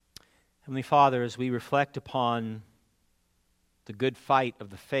Heavenly Father, as we reflect upon the good fight of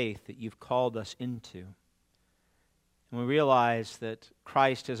the faith that you've called us into, and we realize that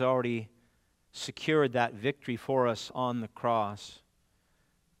Christ has already secured that victory for us on the cross,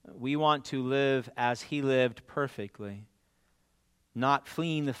 we want to live as he lived perfectly, not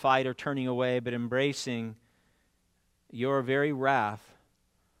fleeing the fight or turning away, but embracing your very wrath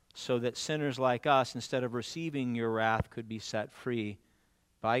so that sinners like us, instead of receiving your wrath, could be set free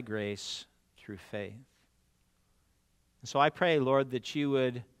by grace through faith. And so I pray, Lord, that you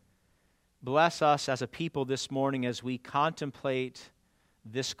would bless us as a people this morning as we contemplate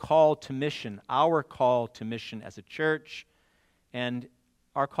this call to mission, our call to mission as a church, and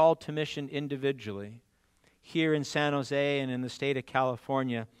our call to mission individually here in San Jose and in the state of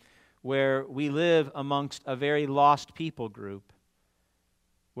California, where we live amongst a very lost people group,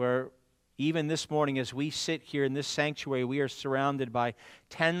 where even this morning as we sit here in this sanctuary, we are surrounded by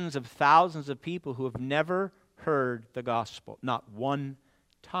tens of thousands of people who have never heard the gospel, not one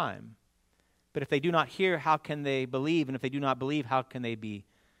time. But if they do not hear, how can they believe? And if they do not believe, how can they be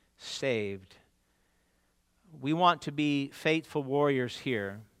saved? We want to be faithful warriors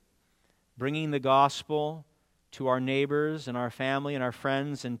here, bringing the gospel to our neighbors and our family and our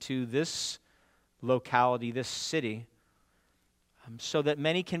friends and to this locality, this city, so that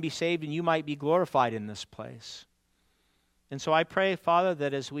many can be saved and you might be glorified in this place. And so I pray, Father,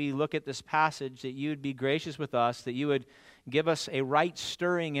 that as we look at this passage, that you would be gracious with us, that you would give us a right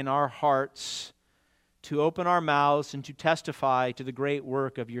stirring in our hearts to open our mouths and to testify to the great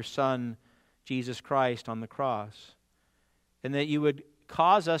work of your Son, Jesus Christ, on the cross. And that you would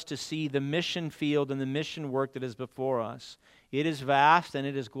cause us to see the mission field and the mission work that is before us. It is vast and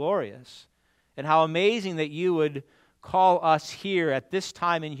it is glorious. And how amazing that you would call us here at this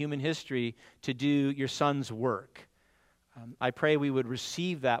time in human history to do your Son's work. I pray we would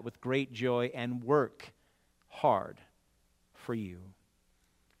receive that with great joy and work hard for you.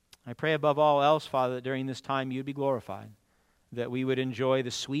 I pray above all else, Father, that during this time you'd be glorified, that we would enjoy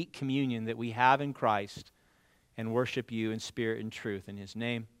the sweet communion that we have in Christ and worship you in spirit and truth. In his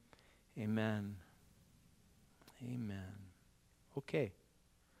name, amen. Amen. Okay.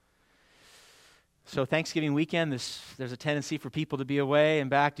 So Thanksgiving weekend, there's a tendency for people to be away and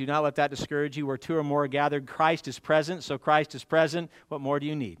back. Do not let that discourage you. Where two or more are gathered, Christ is present. So Christ is present. What more do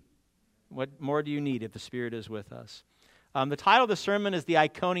you need? What more do you need if the Spirit is with us? The title of the sermon is the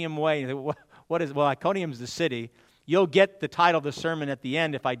Iconium Way. What is? Well, Iconium is the city. You'll get the title of the sermon at the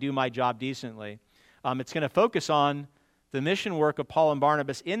end if I do my job decently. It's going to focus on the mission work of Paul and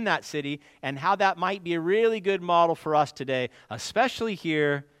Barnabas in that city and how that might be a really good model for us today, especially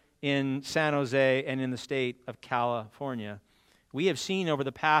here in San Jose and in the state of California. We have seen over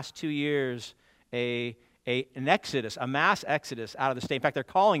the past 2 years an exodus, a mass exodus out of the state. In fact, they're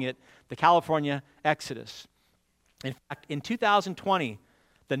calling it the California Exodus. In fact, in 2020,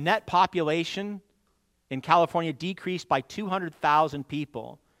 the net population in California decreased by 200,000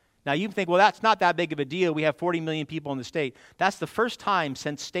 people. Now you think, well, that's not that big of a deal. We have 40 million people in the state. That's the first time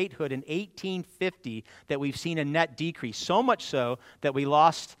since statehood in 1850 that we've seen a net decrease. So much so that we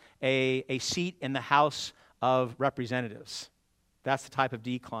lost a seat in the House of Representatives. That's the type of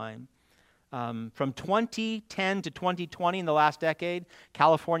decline. From 2010 to 2020, in the last decade,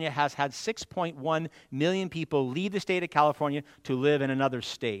 California has had 6.1 million people leave the state of California to live in another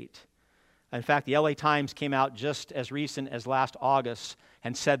state. In fact, the LA Times came out just as recent as last August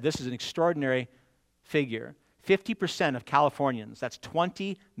and said this is an extraordinary figure. 50% of Californians, that's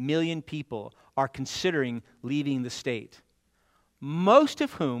 20 million people, are considering leaving the state, most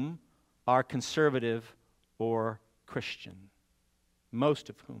of whom are conservative or Christian. Most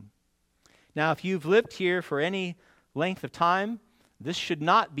of whom. Now, if you've lived here for any length of time, this should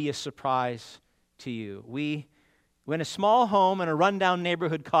not be a surprise to you. When a small home in a rundown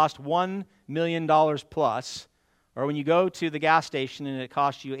neighborhood costs $1 million plus, or when you go to the gas station and it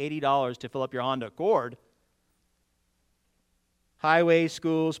costs you $80 to fill up your Honda Accord, highways,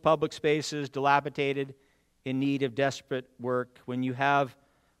 schools, public spaces, dilapidated, in need of desperate work, when you have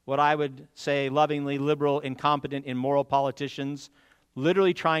what I would say lovingly liberal, incompetent, immoral politicians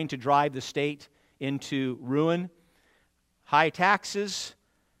literally trying to drive the state into ruin, high taxes,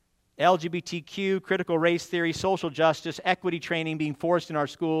 LGBTQ, critical race theory, social justice, equity training being forced in our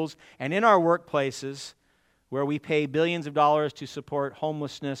schools and in our workplaces, where we pay billions of dollars to support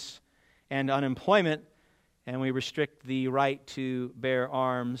homelessness and unemployment, and we restrict the right to bear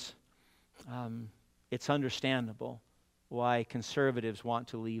arms. It's understandable why conservatives want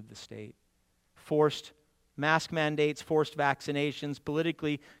to leave the state. Forced mask mandates, forced vaccinations,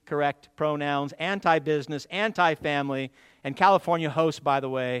 politically correct pronouns, anti-business, anti-family, and California hosts, by the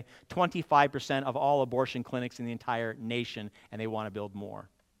way, 25% of all abortion clinics in the entire nation, and they want to build more.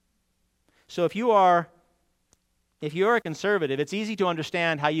 So if you are a conservative, it's easy to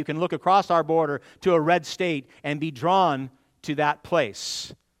understand how you can look across our border to a red state and be drawn to that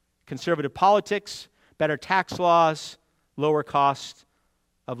place. Conservative politics, better tax laws, lower cost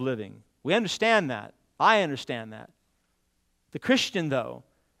of living. We understand that. I understand that. The Christian, though,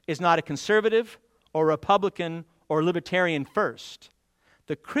 is not a conservative or Republican or libertarian first.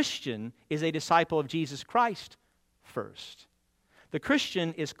 The Christian is a disciple of Jesus Christ first. The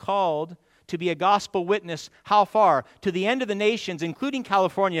Christian is called to be a gospel witness, how far? To the end of the nations, including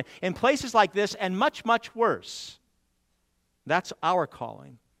California, in places like this and much, much worse. That's our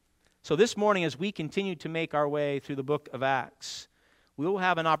calling. So this morning, as we continue to make our way through the book of Acts, we will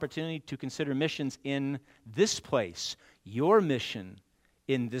have an opportunity to consider missions in this place, your mission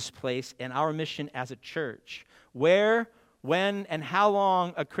in this place, and our mission as a church. Where, when, and how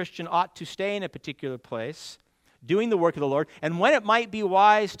long a Christian ought to stay in a particular place, doing the work of the Lord, and when it might be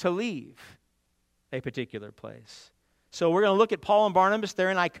wise to leave a particular place. So we're going to look at Paul and Barnabas.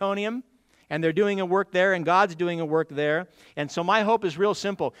 They're in Iconium, and they're doing a work there, and God's doing a work there. And so my hope is real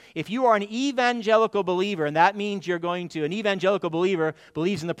simple. If you are an evangelical believer, and that means an evangelical believer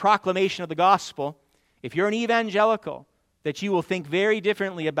believes in the proclamation of the gospel. If you're an evangelical, that you will think very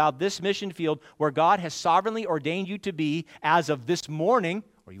differently about this mission field where God has sovereignly ordained you to be as of this morning,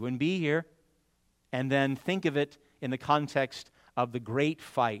 or you wouldn't be here, and then think of it in the context of the great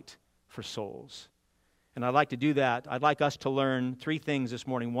fight for souls. And I'd like to do that. I'd like us to learn three things this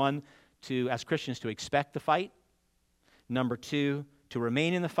morning. One, as Christians, to expect the fight. Number two, to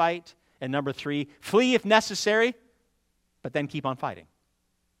remain in the fight. And number three, flee if necessary, but then keep on fighting.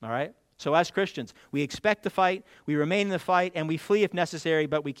 All right? So as Christians, we expect the fight, we remain in the fight, and we flee if necessary,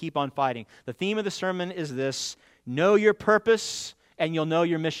 but we keep on fighting. The theme of the sermon is this: know your purpose, and you'll know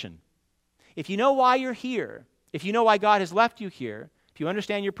your mission. If you know why you're here, if you know why God has left you here, if you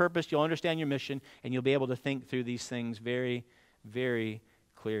understand your purpose, you'll understand your mission, and you'll be able to think through these things very, very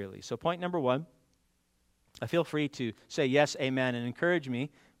clearly. So point number one, feel free to say yes, amen, and encourage me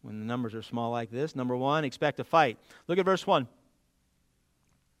when the numbers are small like this. Number one, expect a fight. Look at verse 1.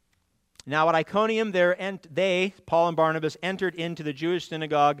 Now at Iconium, they, Paul and Barnabas, entered into the Jewish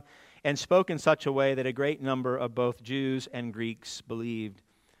synagogue and spoke in such a way that a great number of both Jews and Greeks believed.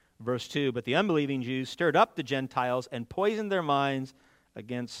 Verse 2, but the unbelieving Jews stirred up the Gentiles and poisoned their minds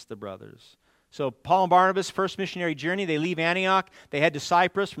against the brothers. So Paul and Barnabas' first missionary journey, they leave Antioch. They head to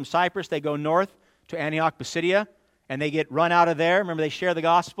Cyprus. From Cyprus, they go north to Antioch, Pisidia, and they get run out of there. Remember, they share the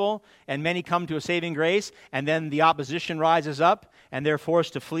gospel, and many come to a saving grace, and then the opposition rises up, and they're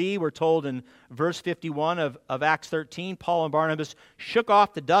forced to flee. We're told in verse 51 of Acts 13, Paul and Barnabas shook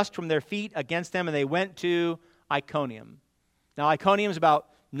off the dust from their feet against them, and they went to Iconium. Now, Iconium is about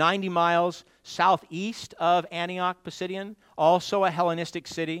 90 miles southeast of Antioch, Pisidian, also a Hellenistic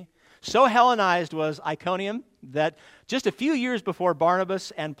city. So Hellenized was Iconium that just a few years before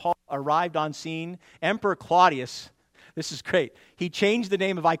Barnabas and Paul arrived on scene, Emperor Claudius, this is great, he changed the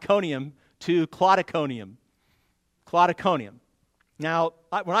name of Iconium to Claudiconium. Claudiconium. Now,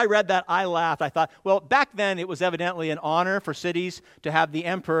 when I read that, I laughed. I thought, well, back then it was evidently an honor for cities to have the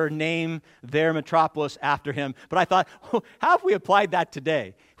emperor name their metropolis after him. But I thought, how if we applied that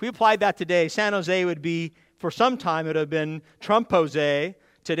today? If we applied that today, San Jose would be, for some time, it would have been Trump Jose.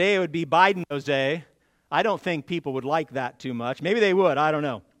 Today it would be Biden Jose. I don't think people would like that too much. Maybe they would, I don't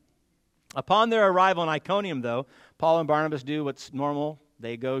know. Upon their arrival in Iconium, though, Paul and Barnabas do what's normal.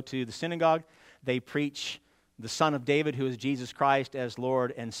 They go to the synagogue. They preach the Son of David, who is Jesus Christ, as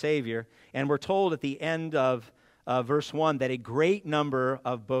Lord and Savior. And we're told at the end of verse 1 that a great number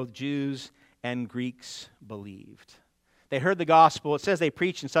of both Jews and Greeks believed. They heard the gospel. It says they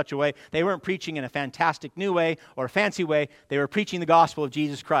preached in such a way. They weren't preaching in a fantastic new way or a fancy way. They were preaching the gospel of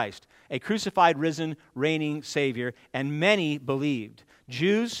Jesus Christ, a crucified, risen, reigning Savior, and many believed.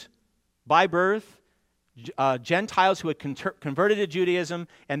 Jews by birth, Gentiles who had converted to Judaism,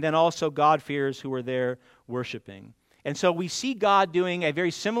 and then also God-fearers who were there worshiping. And so we see God doing a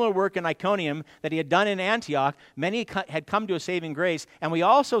very similar work in Iconium that he had done in Antioch. Many had come to a saving grace, and we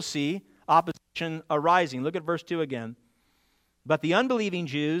also see opposition arising. Look at verse 2 again. But the unbelieving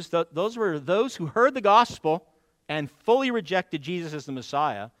Jews, those were those who heard the gospel and fully rejected Jesus as the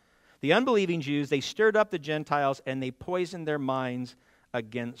Messiah. The unbelieving Jews, they stirred up the Gentiles and they poisoned their minds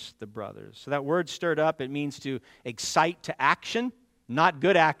against the brothers. So that word stirred up, it means to excite to action, not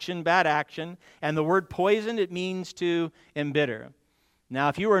good action, bad action. And the word poisoned, it means to embitter. Now,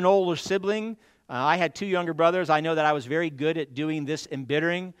 if you were an older sibling, I had 2 younger brothers. I know that I was very good at doing this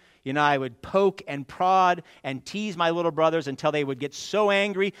embittering. I would poke and prod and tease my little brothers until they would get so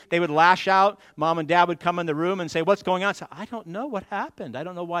angry, they would lash out. Mom and Dad would come in the room and say, "What's going on?" I said, "I don't know what happened. I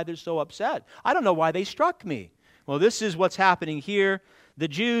don't know why they're so upset. I don't know why they struck me." Well, this is what's happening here. The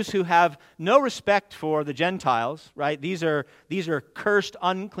Jews who have no respect for the Gentiles, right? These are cursed,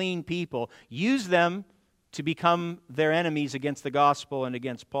 unclean people. Use them to become their enemies against the gospel and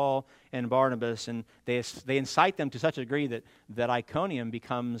against Paul and Barnabas. And they incite them to such a degree that Iconium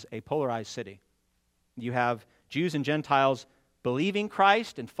becomes a polarized city. You have Jews and Gentiles believing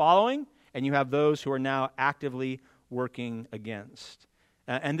Christ and following, and you have those who are now actively working against.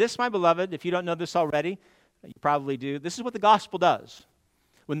 And this, my beloved, if you don't know this already, you probably do, this is what the gospel does.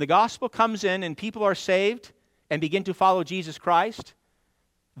 When the gospel comes in and people are saved and begin to follow Jesus Christ,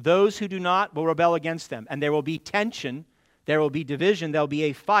 those who do not will rebel against them. And there will be tension, there will be division, there will be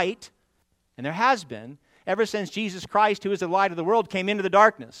a fight, and there has been, ever since Jesus Christ, who is the light of the world, came into the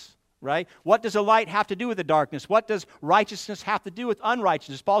darkness, right? What does the light have to do with the darkness? What does righteousness have to do with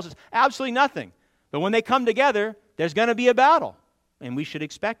unrighteousness? Paul says, absolutely nothing. But when they come together, there's going to be a battle, and we should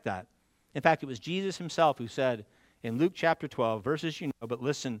expect that. In fact, it was Jesus himself who said in Luke chapter 12, verses you know, but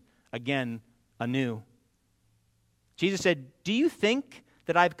listen again anew. Jesus said, "Do you think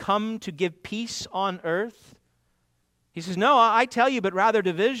that I've come to give peace on earth?" He says, "No, I tell you, but rather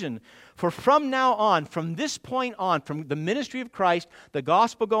division. For from now on, from this point on, from the ministry of Christ, the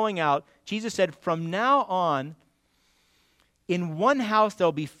gospel going out," Jesus said, "from now on, in one house there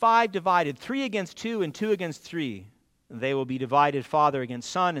will be 5 divided, 3 against 2 and 2 against 3. They will be divided, father against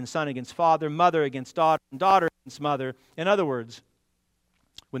son and son against father, mother against daughter and daughter against mother." In other words,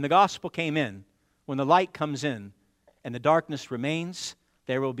 when the gospel came in, when the light comes in and the darkness remains,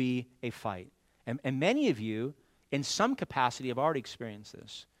 there will be a fight. And many of you, in some capacity, have already experienced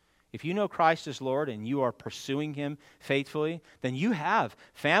this. If you know Christ as Lord and you are pursuing Him faithfully, then you have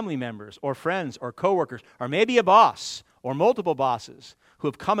family members or friends or coworkers or maybe a boss or multiple bosses who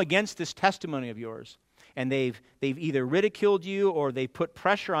have come against this testimony of yours. And they've either ridiculed you or they put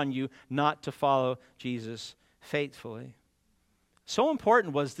pressure on you not to follow Jesus faithfully. So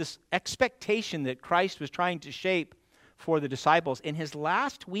important was this expectation that Christ was trying to shape for the disciples. In His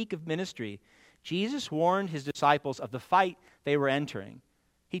last week of ministry, Jesus warned His disciples of the fight they were entering.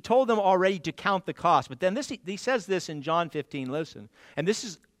 He told them already to count the cost. But then he says this in John 15, listen. And this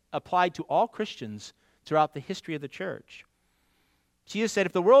is applied to all Christians throughout the history of the church. Jesus said,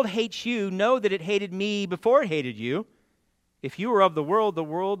 "If the world hates you, know that it hated me before it hated you. If you were of the world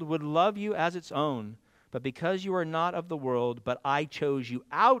would love you as its own. But because you are not of the world, but I chose you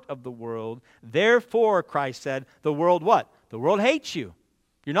out of the world, therefore," Christ said, "the world" what? "The world hates you."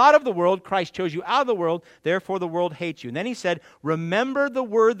 You're not of the world. Christ chose you out of the world. Therefore, the world hates you. And then He said, "Remember the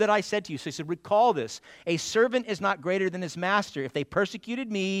word that I said to you." So He said, recall this. "A servant is not greater than his master. If they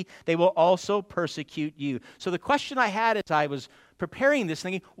persecuted me, they will also persecute you." So the question I had as I was preparing this,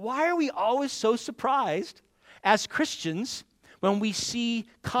 thinking, why are we always so surprised as Christians when we see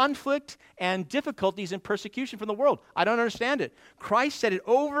conflict and difficulties and persecution from the world? I don't understand it. Christ said it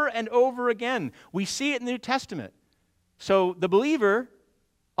over and over again. We see it in the New Testament. So the believer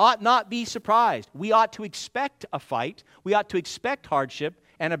ought not be surprised. We ought to expect a fight. We ought to expect hardship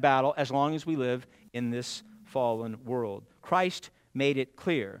and a battle as long as we live in this fallen world. Christ made it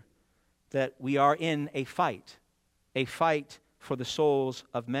clear that we are in a fight for the souls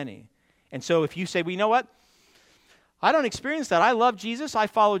of many. And so if you say, well, you know what? I don't experience that. I love Jesus. I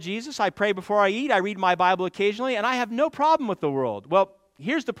follow Jesus. I pray before I eat. I read my Bible occasionally, and I have no problem with the world. Well,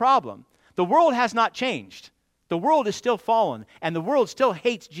 here's the problem. The world has not changed. The world is still fallen, and the world still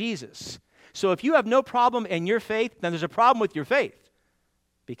hates Jesus. So if you have no problem in your faith, then there's a problem with your faith,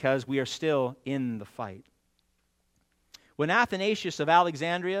 because we are still in the fight. When Athanasius of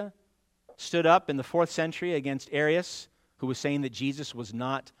Alexandria stood up in the 4th century against Arius, who was saying that Jesus was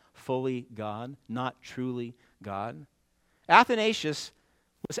not fully God, not truly God, Athanasius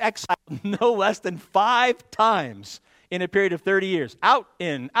was exiled no less than 5 times in a period of 30 years. Out,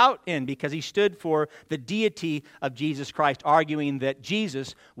 in, because he stood for the deity of Jesus Christ, arguing that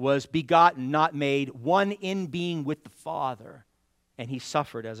Jesus was begotten, not made, one in being with the Father. And he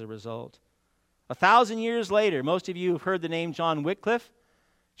suffered as a result. 1,000 years later, most of you have heard the name John Wycliffe.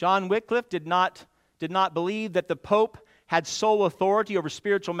 John Wycliffe did not believe that the Pope had sole authority over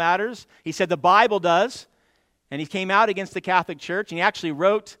spiritual matters. He said the Bible does. And he came out against the Catholic Church, and he actually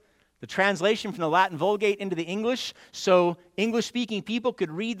wrote the translation from the Latin Vulgate into the English so English-speaking people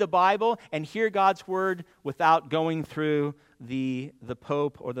could read the Bible and hear God's Word without going through the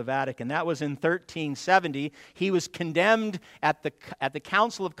Pope or the Vatican. That was in 1370. He was condemned at the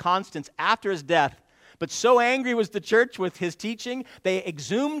Council of Constance after his death. But so angry was the church with his teaching, they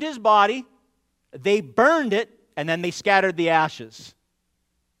exhumed his body, they burned it, and then they scattered the ashes.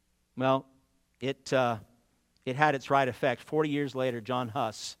 Well, it had its right effect. 40 years later, John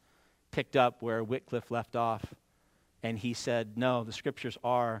Huss picked up where Wycliffe left off, and he said, no, the Scriptures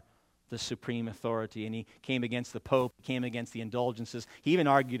are the supreme authority. And he came against the Pope, came against the indulgences. He even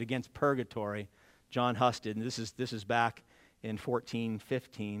argued against purgatory. John Huss did, and this is back in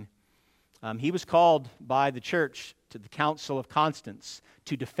 1415. He was called by the church to the Council of Constance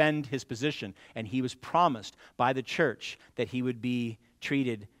to defend his position, and he was promised by the church that he would be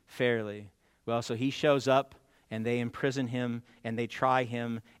treated fairly. Well, so he shows up, and they imprison him, and they try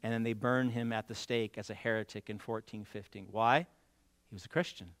him, and then they burn him at the stake as a heretic in 1415. Why? He was a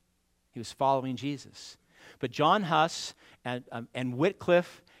Christian. He was following Jesus. But John Huss and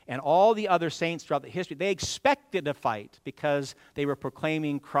Wycliffe and all the other saints throughout the history, they expected a fight because they were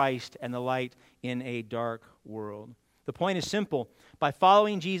proclaiming Christ and the light in a dark world. The point is simple. By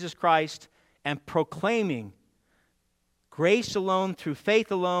following Jesus Christ and proclaiming grace alone, through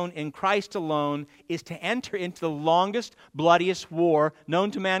faith alone, in Christ alone, is to enter into the longest, bloodiest war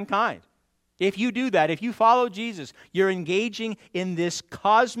known to mankind. If you do that, if you follow Jesus, you're engaging in this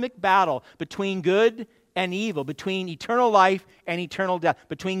cosmic battle between good and evil, between eternal life and eternal death,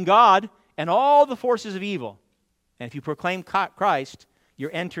 between God and all the forces of evil. And if you proclaim Christ,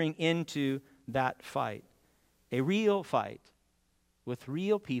 you're entering into that fight. A real fight with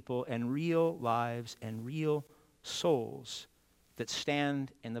real people and real lives and real souls that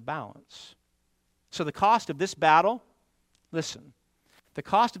stand in the balance. So the cost of this battle, listen, the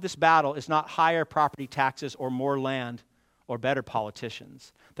cost of this battle is not higher property taxes or more land or better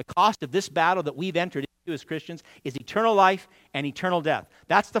politicians. The cost of this battle that we've entered into as Christians is eternal life and eternal death.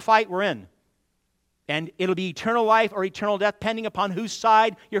 That's the fight we're in. And it'll be eternal life or eternal death depending upon whose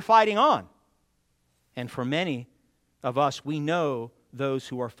side you're fighting on. And for many of us, we know those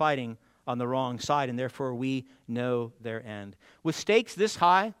who are fighting on the wrong side, and therefore we know their end. With stakes this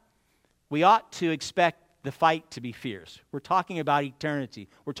high, we ought to expect the fight to be fierce. We're talking about eternity.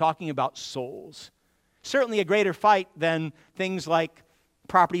 We're talking about souls. Certainly a greater fight than things like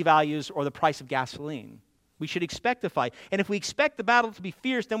property values or the price of gasoline. We should expect the fight. And if we expect the battle to be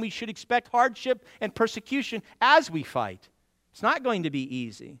fierce, then we should expect hardship and persecution as we fight. It's not going to be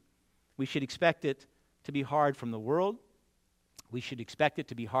easy. We should expect it to be hard from the world. We should expect it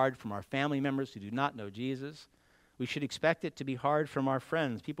to be hard from our family members who do not know Jesus. We should expect it to be hard from our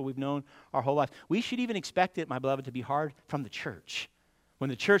friends, people we've known our whole life. We should even expect it, my beloved, to be hard from the church, when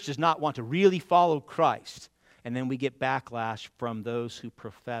the church does not want to really follow Christ. And then we get backlash from those who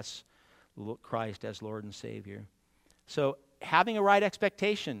profess Christ as Lord and Savior. So having a right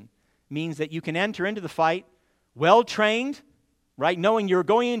expectation means that you can enter into the fight well-trained, right? Knowing you're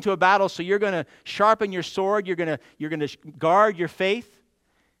going into a battle, so you're going to sharpen your sword, you're going to guard your faith.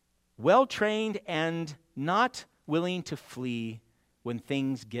 Well-trained and not willing to flee when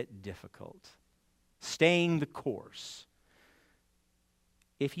things get difficult. Staying the course.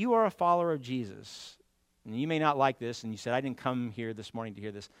 If you are a follower of Jesus, and you may not like this, and you said, I didn't come here this morning to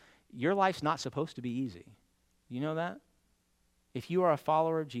hear this, your life's not supposed to be easy. You know that? If you are a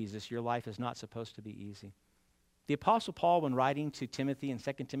follower of Jesus, your life is not supposed to be easy. The Apostle Paul, when writing to Timothy in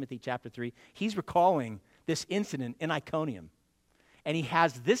 2 Timothy chapter 3, he's recalling this incident in Iconium. And he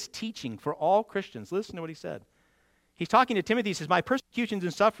has this teaching for all Christians. Listen to what he said. He's talking to Timothy. He says, my persecutions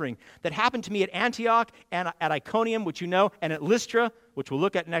and suffering that happened to me at Antioch and at Iconium, which you know, and at Lystra, which we'll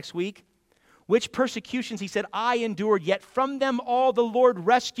look at next week, which persecutions, he said, I endured, yet from them all the Lord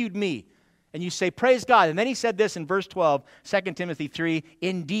rescued me. And you say, praise God. And then he said this in verse 12, 2 Timothy 3,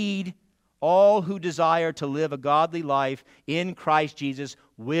 indeed, all who desire to live a godly life in Christ Jesus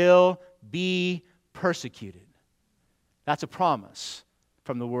will be persecuted. That's a promise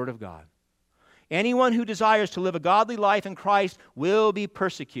from the Word of God. Anyone who desires to live a godly life in Christ will be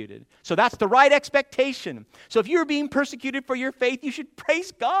persecuted. So that's the right expectation. So if you're being persecuted for your faith, you should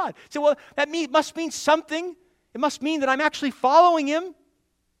praise God. So, well, must mean something. It must mean that I'm actually following Him.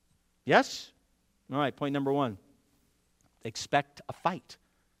 Yes? All right, point number 1. Expect a fight,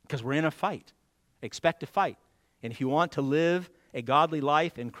 because we're in a fight. Expect a fight. And if you want to live a godly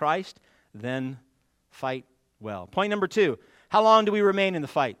life in Christ, then fight well. Point number 2, how long do we remain in the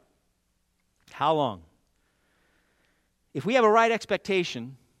fight? How long? If we have a right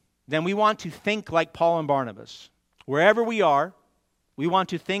expectation, then we want to think like Paul and Barnabas. Wherever we are, we want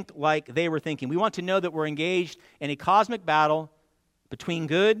to think like they were thinking. We want to know that we're engaged in a cosmic battle between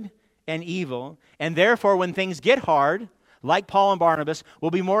good and evil, and therefore when things get hard, like Paul and Barnabas,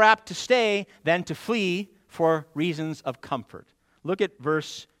 will be more apt to stay than to flee for reasons of comfort. Look at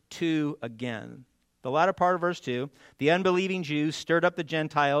verse 2 again. The latter part of verse 2, the unbelieving Jews stirred up the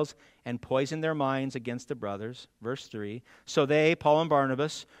Gentiles and poisoned their minds against the brothers. Verse 3, so they, Paul and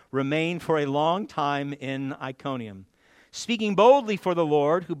Barnabas, remained for a long time in Iconium, speaking boldly for the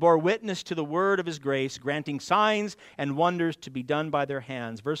Lord, who bore witness to the word of his grace, granting signs and wonders to be done by their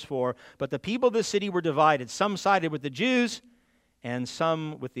hands. Verse 4, but the people of the city were divided. Some sided with the Jews and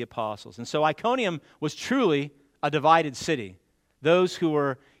some with the apostles. And so Iconium was truly a divided city. Those who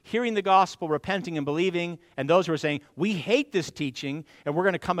were hearing the gospel, repenting and believing, and those who are saying, we hate this teaching, and we're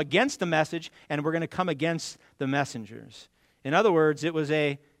going to come against the message, and we're going to come against the messengers. In other words, it was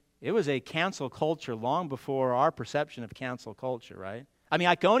a cancel culture long before our perception of cancel culture, right? I mean,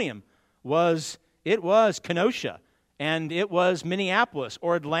 Iconium was Kenosha, and it was Minneapolis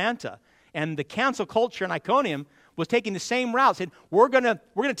or Atlanta, and the cancel culture in Iconium was taking the same route. Said, we're going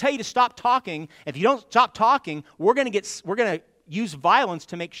to tell you to stop talking. If you don't stop talking, we're going to use violence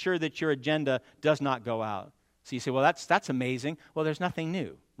to make sure that your agenda does not go out. So you say, well, that's amazing. Well, there's nothing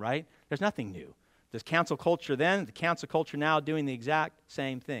new, right? There's nothing new. There's cancel culture then, the cancel culture now doing the exact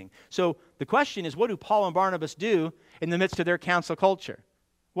same thing. So the question is, what do Paul and Barnabas do in the midst of their cancel culture?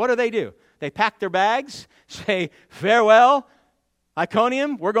 What do? They pack their bags, say, farewell,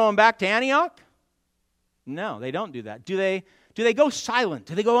 Iconium, we're going back to Antioch? No, they don't do that. Do they go silent?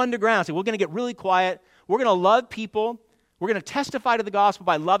 Do they go underground? Say, we're going to get really quiet. We're going to love people. We're going to testify to the gospel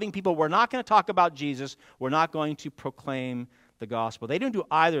by loving people. We're not going to talk about Jesus. We're not going to proclaim the gospel. They don't do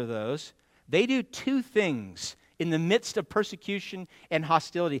either of those. They do two things in the midst of persecution and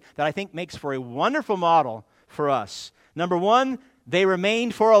hostility that I think makes for a wonderful model for us. Number one, they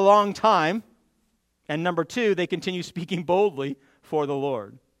remained for a long time. And number two, they continue speaking boldly for the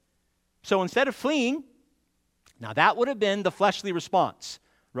Lord. So instead of fleeing, now that would have been the fleshly response,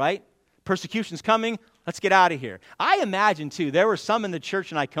 right? Persecution's coming. Let's get out of here. I imagine, too, there were some in the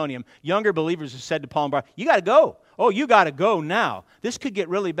church in Iconium, younger believers who said to Paul and Barnabas, you got to go. Oh, you got to go now. This could get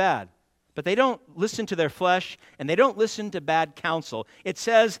really bad. But they don't listen to their flesh, and they don't listen to bad counsel. It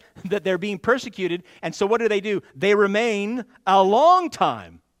says that they're being persecuted, and so what do? They remain a long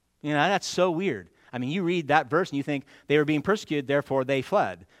time. You know, that's so weird. I mean, you read that verse and you think they were being persecuted, therefore they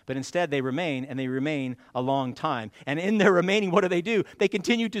fled. But instead they remain, and they remain a long time. And in their remaining, what do? They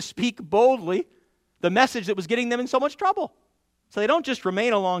continue to speak boldly the message that was getting them in so much trouble. So they don't just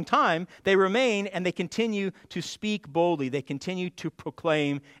remain a long time, they remain and they continue to speak boldly. They continue to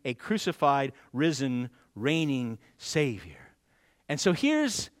proclaim a crucified, risen, reigning Savior. And so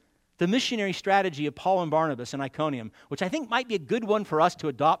here's the missionary strategy of Paul and Barnabas in Iconium, which I think might be a good one for us to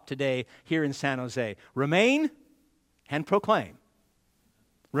adopt today here in San Jose. Remain and proclaim.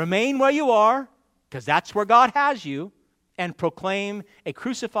 Remain where you are, because that's where God has you, and proclaim a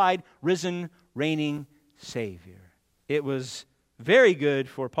crucified, risen, reigning Savior. It was very good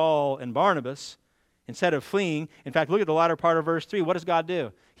for Paul and Barnabas instead of fleeing. In fact, look at the latter part of verse 3. What does God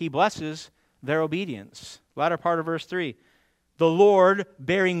do? He blesses their obedience. Latter part of verse 3. The Lord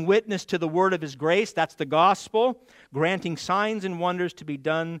bearing witness to the word of his grace, that's the gospel, granting signs and wonders to be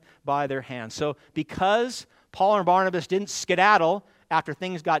done by their hands. So because Paul and Barnabas didn't skedaddle after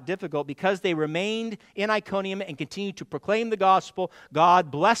things got difficult, because they remained in Iconium and continued to proclaim the gospel, God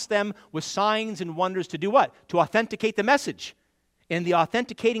blessed them with signs and wonders to do what? To authenticate the message. In the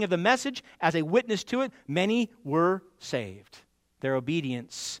authenticating of the message, as a witness to it, many were saved. Their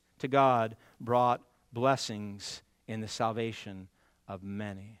obedience to God brought blessings in the salvation of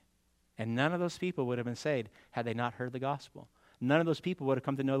many. And none of those people would have been saved had they not heard the gospel. None of those people would have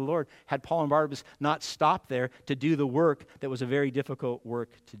come to know the Lord had Paul and Barnabas not stopped there to do the work that was a very difficult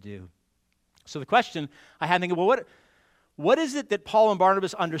work to do. So the question I had thinking, well, what is it that Paul and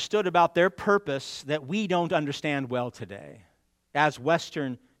Barnabas understood about their purpose that we don't understand well today as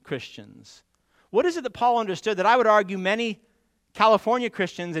Western Christians? What is it that Paul understood that I would argue many California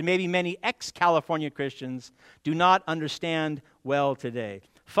Christians and maybe many ex-California Christians do not understand well today?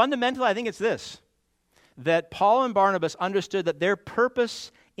 Fundamentally, I think it's this, that Paul and Barnabas understood that their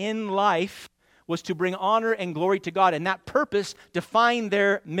purpose in life was to bring honor and glory to God, and that purpose defined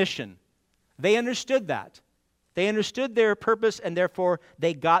their mission. They understood that. They understood their purpose, and therefore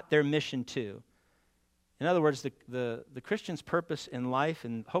they got their mission too. In other words, the Christian's purpose in life,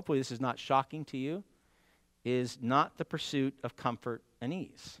 and hopefully this is not shocking to you, is not the pursuit of comfort and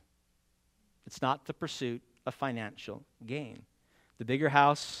ease. It's not the pursuit of financial gain. The bigger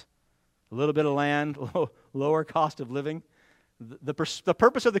house, a little bit of land, lower cost of living. The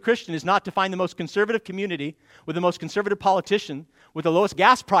purpose of the Christian is not to find the most conservative community with the most conservative politician with the lowest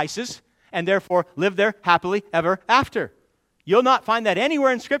gas prices and therefore live there happily ever after. You'll not find that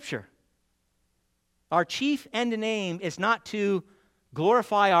anywhere in Scripture. Our chief end and aim is not to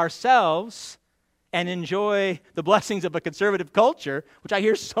glorify ourselves and enjoy the blessings of a conservative culture, which I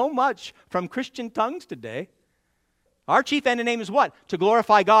hear so much from Christian tongues today. Our chief end and aim is what? To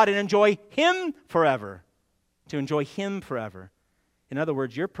glorify God and enjoy Him forever. To enjoy Him forever. In other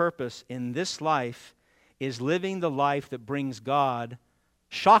words, your purpose in this life is living the life that brings God,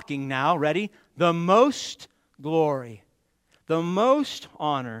 shocking now, ready? The most glory, the most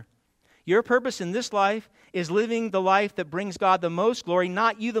honor. Your purpose in this life is living the life that brings God the most glory,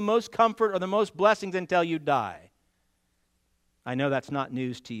 not you the most comfort or the most blessings until you die. I know that's not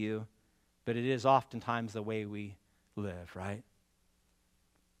news to you, but it is oftentimes the way we live, right?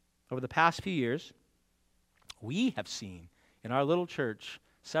 Over the past few years, we have seen in our little church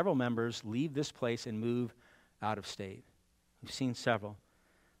several members leave this place and move out of state. We've seen several.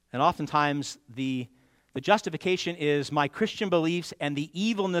 And oftentimes the justification is my Christian beliefs and the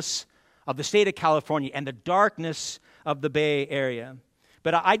evilness of the state of California and the darkness of the Bay Area.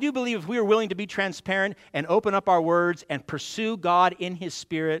 But I do believe if we are willing to be transparent and open up our words and pursue God in His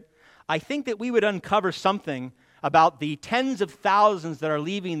Spirit, I think that we would uncover something about the tens of thousands that are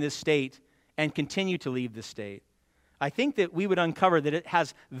leaving this state and continue to leave this state. I think that we would uncover that it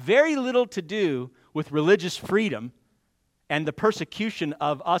has very little to do with religious freedom and the persecution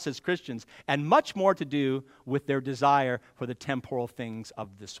of us as Christians, and much more to do with their desire for the temporal things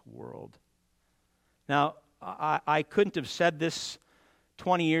of this world. Now, I couldn't have said this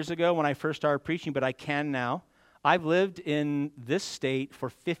 20 years ago when I first started preaching, but I can now. I've lived in this state for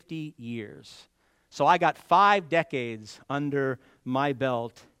 50 years. So I got 5 decades under my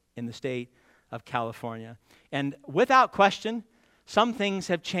belt in the state of California. And without question, some things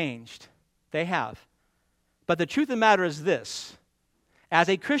have changed. They have. But the truth of the matter is this. As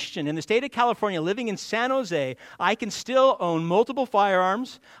a Christian in the state of California living in San Jose, I can still own multiple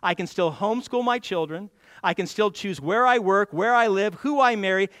firearms. I can still homeschool my children. I can still choose where I work, where I live, who I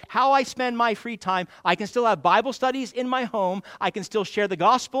marry, how I spend my free time. I can still have Bible studies in my home. I can still share the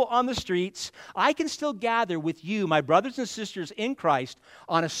gospel on the streets. I can still gather with you, my brothers and sisters in Christ,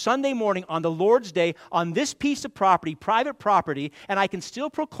 on a Sunday morning, on the Lord's Day, on this piece of property, private property, and I can still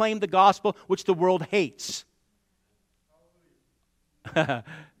proclaim the gospel which the world hates.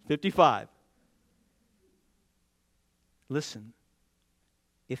 55. Listen,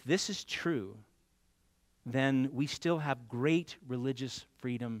 if this is true, then we still have great religious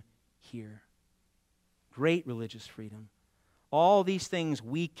freedom here. Great religious freedom. All these things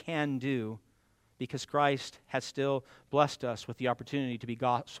we can do because Christ has still blessed us with the opportunity to be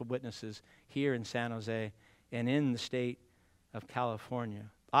gospel witnesses here in San Jose and in the state of California.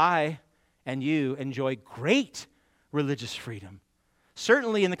 I and you enjoy great religious freedom.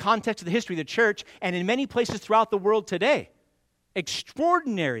 Certainly in the context of the history of the church and in many places throughout the world today.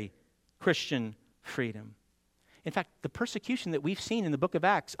 Extraordinary Christian freedom. In fact, the persecution that we've seen in the book of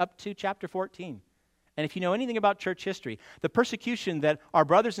Acts up to chapter 14. And if you know anything about church history, the persecution that our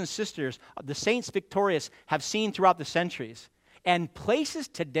brothers and sisters, the saints victorious, have seen throughout the centuries. And places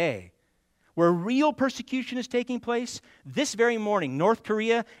today where real persecution is taking place, this very morning, North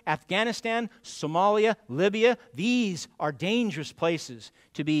Korea, Afghanistan, Somalia, Libya, these are dangerous places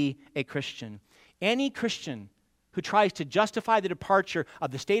to be a Christian. Any Christian who tries to justify the departure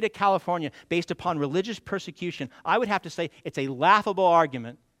of the state of California based upon religious persecution, I would have to say it's a laughable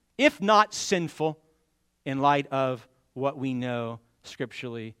argument, if not sinful, in light of what we know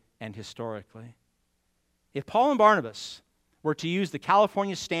scripturally and historically. If Paul and Barnabas were to use the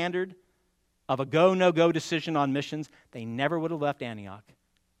California standard of a go, no-go decision on missions, they never would have left Antioch,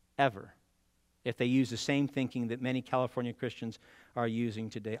 ever, if they used the same thinking that many California Christians are using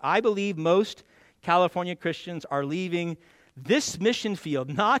today. I believe most California Christians are leaving this mission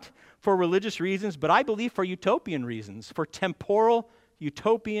field, not for religious reasons, but I believe for utopian reasons, for temporal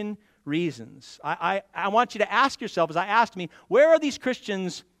utopian reasons. I want you to ask yourself, as I asked me, where are these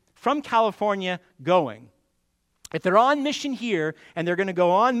Christians from California going? If they're on mission here and they're going to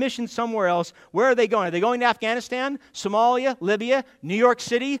go on mission somewhere else, where are they going? Are they going to Afghanistan, Somalia, Libya, New York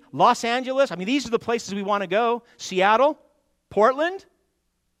City, Los Angeles? I mean, these are the places we want to go. Seattle? Portland?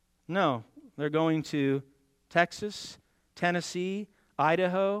 No. They're going to Texas, Tennessee,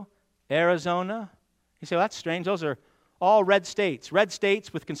 Idaho, Arizona. You say, well, that's strange. Those are all red states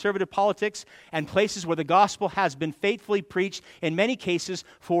with conservative politics and places where the gospel has been faithfully preached, in many cases,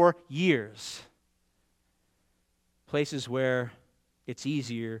 for years. Places where it's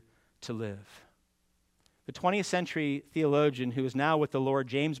easier to live. The 20th century theologian who is now with the Lord,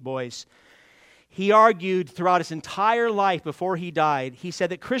 James Boyce, he argued throughout his entire life before he died, he said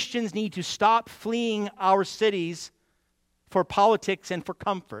that Christians need to stop fleeing our cities for politics and for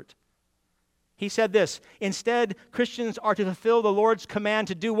comfort. He said this, instead, Christians are to fulfill the Lord's command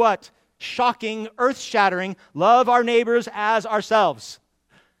to do what? Shocking, earth-shattering, love our neighbors as ourselves.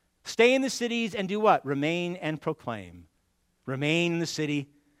 Stay in the cities and do what? Remain and proclaim. Remain in the city,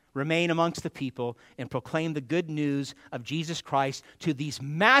 remain amongst the people, and proclaim the good news of Jesus Christ to these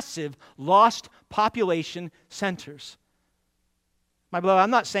massive lost population centers. My beloved,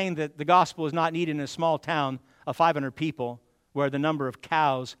 I'm not saying that the gospel is not needed in a small town of 500 people where the number of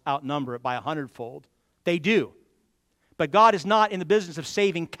cows outnumber it by 100-fold. They do. But God is not in the business of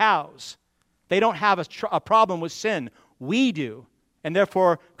saving cows. They don't have a problem with sin. We do. And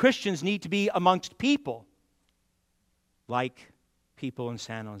therefore, Christians need to be amongst people like people in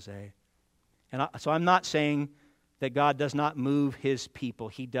San Jose. And so I'm not saying that God does not move His people.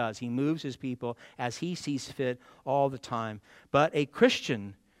 He does. He moves His people as He sees fit all the time. But a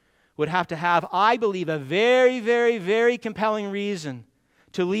Christian would have to have, I believe, a very, very, very compelling reason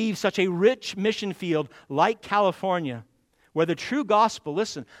to leave such a rich mission field like California, where the true gospel,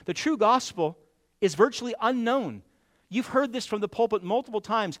 listen, the true gospel is virtually unknown. You've heard this from the pulpit multiple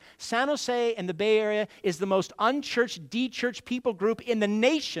times. San Jose and the Bay Area is the most unchurched, de-churched people group in the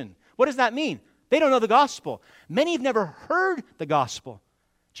nation. What does that mean? They don't know the gospel. Many have never heard the gospel.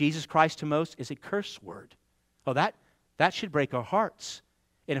 Jesus Christ to most is a curse word. Oh, that should break our hearts.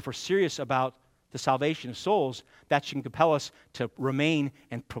 And if we're serious about the salvation of souls, that should compel us to remain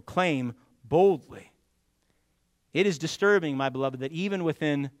and proclaim boldly. It is disturbing, my beloved, that even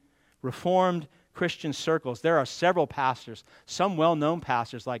within Reformed Christian circles, there are several pastors, some well-known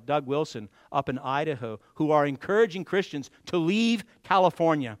pastors like Doug Wilson up in Idaho, who are encouraging Christians to leave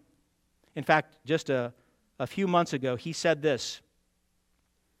California. In fact, just a few months ago, he said this,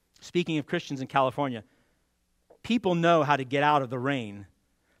 speaking of Christians in California, people know how to get out of the rain.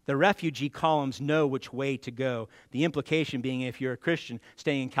 The refugee columns know which way to go. The implication being, if you're a Christian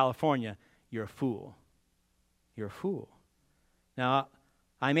staying in California, you're a fool. You're a fool. Now,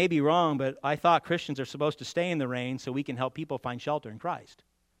 I may be wrong, but I thought Christians are supposed to stay in the rain so we can help people find shelter in Christ.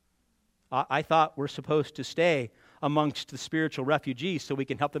 I thought we're supposed to stay amongst the spiritual refugees so we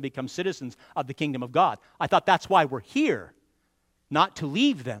can help them become citizens of the kingdom of God. I thought that's why we're here, not to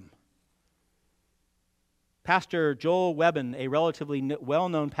leave them. Pastor Joel Webben, a relatively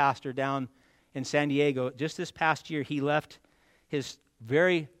well-known pastor down in San Diego, just this past year, he left his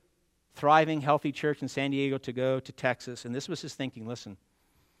very thriving, healthy church in San Diego to go to Texas. And this was his thinking. Listen.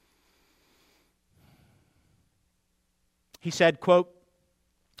 He said, quote,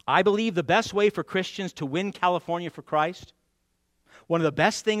 I believe the best way for Christians to win California for Christ, one of the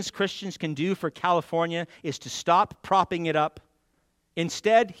best things Christians can do for California is to stop propping it up.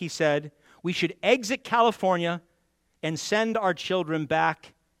 Instead, he said, we should exit California and send our children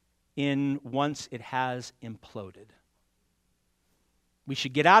back in once it has imploded. We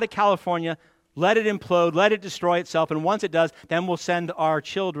should get out of California, let it implode, let it destroy itself, and once it does, then we'll send our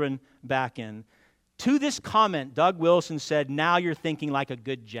children back in. To this comment, Doug Wilson said, now you're thinking like a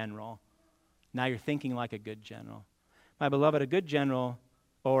good general. Now you're thinking like a good general. My beloved, a good general,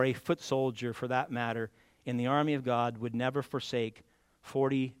 or a foot soldier for that matter, in the army of God would never forsake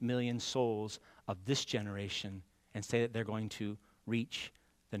 40 million souls of this generation and say that they're going to reach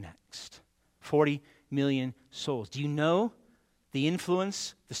the next. 40 million souls. Do you know the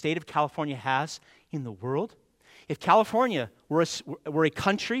influence the state of California has in the world? If California were a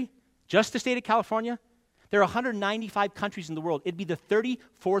country, just the state of California, there are 195 countries in the world. It'd be the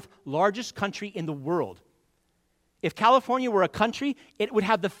 34th largest country in the world. If California were a country, it would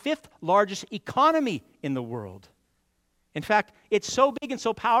have the 5th largest economy in the world. In fact, it's so big and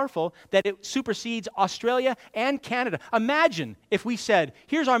so powerful that it supersedes Australia and Canada. Imagine if we said,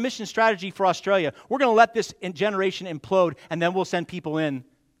 here's our mission strategy for Australia. We're going to let this generation implode, and then we'll send people in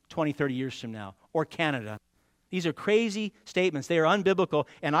 20, 30 years from now. Or Canada. These are crazy statements. They are unbiblical,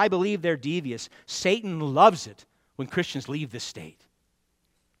 and I believe they're devious. Satan loves it when Christians leave this state.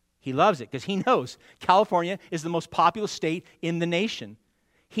 He loves it because he knows California is the most populous state in the nation.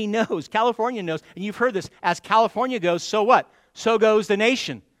 He knows, California knows, and you've heard this, as California goes, so what? So goes the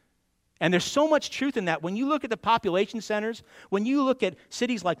nation. And there's so much truth in that. When you look at the population centers, when you look at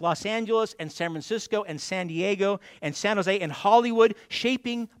cities like Los Angeles and San Francisco and San Diego and San Jose and Hollywood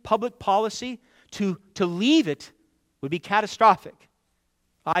shaping public policy, to leave it would be catastrophic,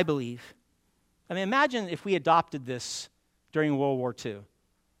 I believe. I mean, imagine if we adopted this during World War II.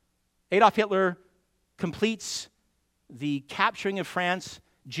 Adolf Hitler completes the capturing of France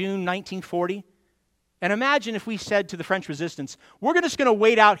June 1940. And imagine if we said to the French resistance, we're just going to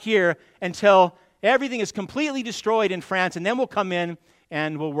wait out here until everything is completely destroyed in France, and then we'll come in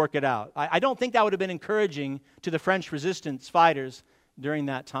and we'll work it out. I don't think that would have been encouraging to the French resistance fighters during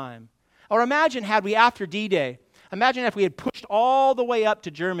that time. Or imagine had we, after D-Day, imagine if we had pushed all the way up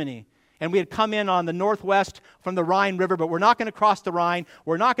to Germany and we had come in on the northwest from the Rhine River, but we're not going to cross the Rhine,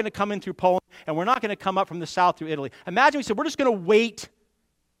 we're not going to come in through Poland, and we're not going to come up from the south through Italy. Imagine we said, we're just going to wait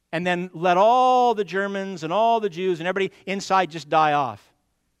and then let all the Germans and all the Jews and everybody inside just die off.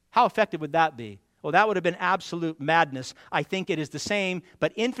 How effective would that be? Well, that would have been absolute madness. I think it is the same,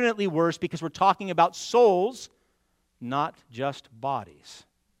 but infinitely worse because we're talking about souls, not just bodies.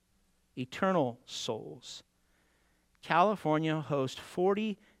 Eternal souls. California hosts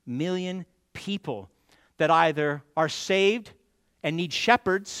 40 million people that either are saved and need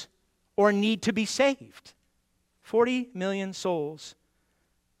shepherds or need to be saved. 40 million souls,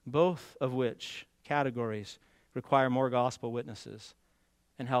 both of which categories require more gospel witnesses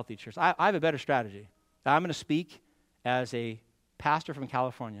and healthy churches. I have a better strategy. I'm going to speak as a pastor from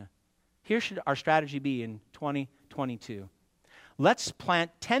California. Here should our strategy be in 2022. Let's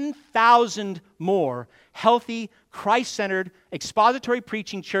plant 10,000 more healthy, Christ-centered, expository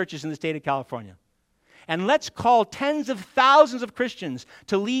preaching churches in the state of California. And let's call tens of thousands of Christians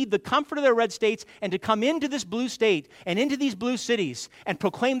to leave the comfort of their red states and to come into this blue state and into these blue cities and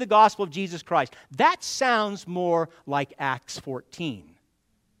proclaim the gospel of Jesus Christ. That sounds more like Acts 14.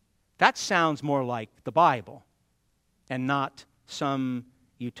 That sounds more like the Bible and not some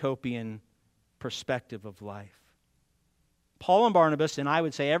utopian perspective of life. Paul and Barnabas, and I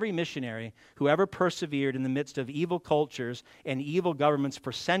would say every missionary who ever persevered in the midst of evil cultures and evil governments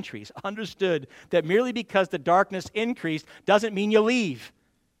for centuries, understood that merely because the darkness increased doesn't mean you leave.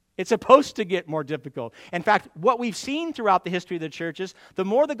 It's supposed to get more difficult. In fact, what we've seen throughout the history of the churches, the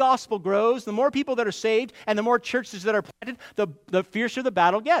more the gospel grows, the more people that are saved, and the more churches that are planted, the fiercer the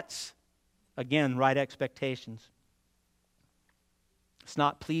battle gets. Again, right expectations. It's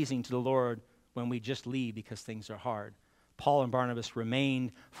not pleasing to the Lord when we just leave because things are hard. Paul and Barnabas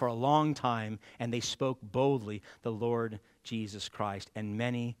remained for a long time, and they spoke boldly the Lord Jesus Christ, and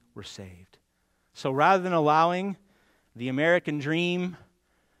many were saved. So rather than allowing the American dream,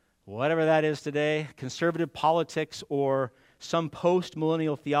 whatever that is today, conservative politics or some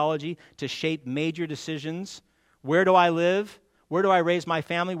post-millennial theology to shape major decisions, where do I live? Where do I raise my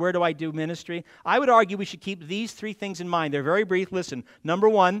family? Where do I do ministry? I would argue we should keep these three things in mind. They're very brief. Listen, number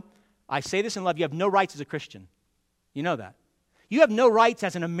one, I say this in love, you have no rights as a Christian. You know that. You have no rights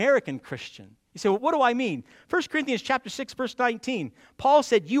as an American Christian. You say, well, what do I mean? 1 Corinthians chapter 6, verse 19. Paul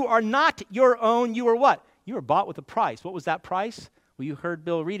said, you are not your own. You are what? You were bought with a price. What was that price? Well, you heard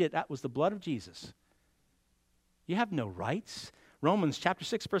Bill read it. That was the blood of Jesus. You have no rights. Romans chapter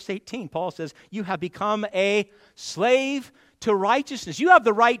 6, verse 18. Paul says, you have become a slave to righteousness. You have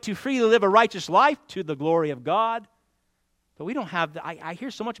the right to freely live a righteous life to the glory of God. But we don't have, I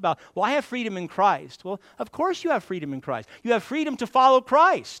hear so much about, well, I have freedom in Christ. Well, of course you have freedom in Christ. You have freedom to follow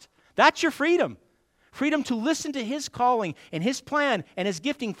Christ. That's your freedom. Freedom to listen to His calling and His plan and His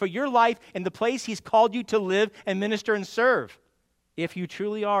gifting for your life and the place He's called you to live and minister and serve, if you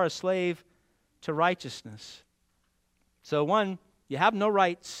truly are a slave to righteousness. So one, you have no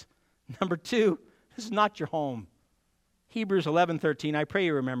rights. Number two, this is not your home. Hebrews 11:13, I pray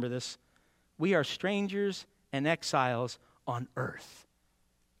you remember this. We are strangers and exiles on earth.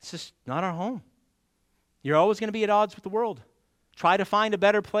 It's just not our home. You're always going to be at odds with the world. Try to find a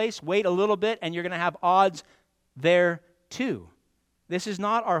better place, wait a little bit, and you're going to have odds there too. This is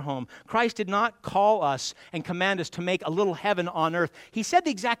not our home. Christ did not call us and command us to make a little heaven on earth. He said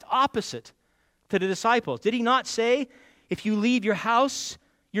the exact opposite to the disciples. Did He not say, if you leave your house,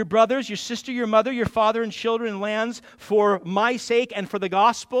 your brothers, your sister, your mother, your father and children and lands for my sake and for the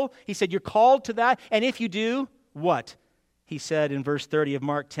gospel, He said you're called to that, and if you do, what? He said in verse 30 of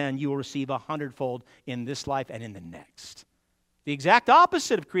Mark 10, you will receive 100-fold in this life and in the next. The exact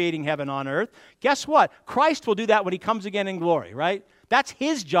opposite of creating heaven on earth. Guess what? Christ will do that when He comes again in glory, right? That's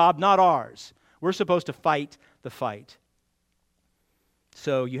His job, not ours. We're supposed to fight the fight.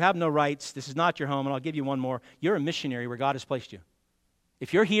 So you have no rights. This is not your home, and I'll give you one more. You're a missionary where God has placed you.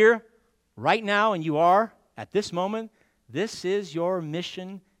 If you're here right now, and you are at this moment, this is your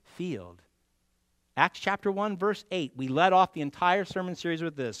mission field. Acts chapter 1, verse 8. We led off the entire sermon series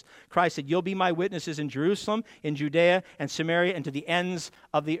with this. Christ said, you'll be my witnesses in Jerusalem, in Judea, and Samaria, and to the ends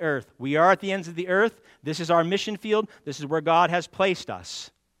of the earth. We are at the ends of the earth. This is our mission field. This is where God has placed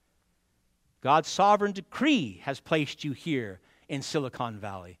us. God's sovereign decree has placed you here in Silicon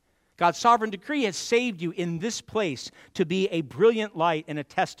Valley. God's sovereign decree has saved you in this place to be a brilliant light and a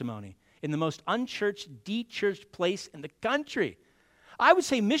testimony in the most unchurched, de-churched place in the country. I would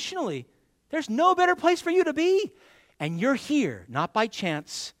say missionally, there's no better place for you to be. And you're here, not by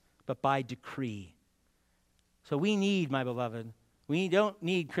chance, but by decree. So we need, my beloved, we don't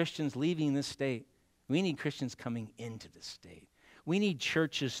need Christians leaving this state. We need Christians coming into this state. We need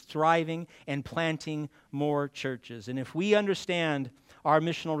churches thriving and planting more churches. And if we understand our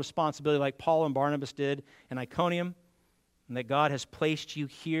missional responsibility like Paul and Barnabas did in Iconium, and that God has placed you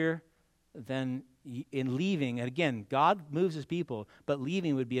here, then in leaving, and again, God moves his people, but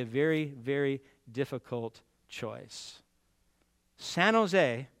leaving would be a very, very difficult choice. San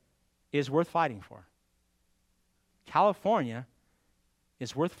Jose is worth fighting for. California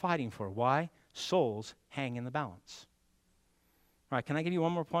is worth fighting for. Why? Souls hang in the balance. All right, can I give you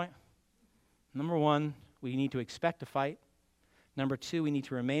one more point? Number one, we need to expect a fight. Number two, we need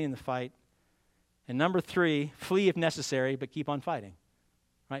to remain in the fight. And number three, flee if necessary, but keep on fighting.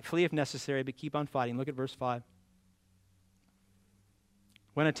 Right? Flee if necessary, but keep on fighting. Look at verse 5.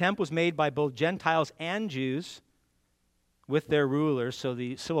 When an attempt was made by both Gentiles and Jews with their rulers, so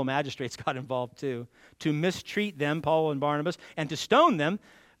the civil magistrates got involved too, to mistreat them, Paul and Barnabas, and to stone them,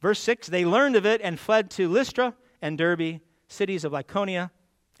 verse 6, they learned of it and fled to Lystra and Derbe, cities of Lycaonia,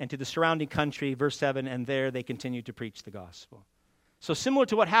 and to the surrounding country, verse 7, and there they continued to preach the gospel. So similar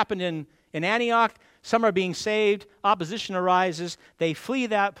to what happened in Antioch, some are being saved, opposition arises, they flee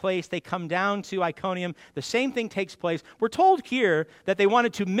that place, they come down to Iconium, the same thing takes place. We're told here that they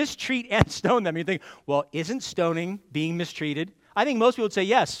wanted to mistreat and stone them. You think, well, isn't stoning being mistreated? I think most people would say,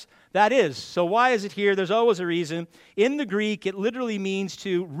 yes, that is. So why is it here? There's always a reason. In the Greek, it literally means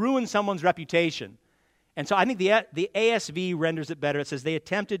to ruin someone's reputation. And so I think the ASV renders it better. It says they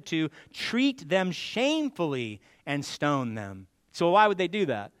attempted to treat them shamefully and stone them. So why would they do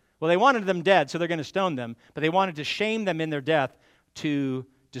that? Well, they wanted them dead, so they're going to stone them, but they wanted to shame them in their death to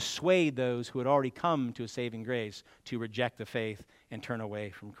dissuade those who had already come to a saving grace to reject the faith and turn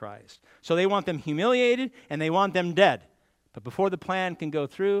away from Christ. So they want them humiliated and they want them dead. But before the plan can go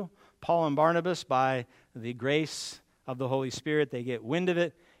through, Paul and Barnabas, by the grace of the Holy Spirit, they get wind of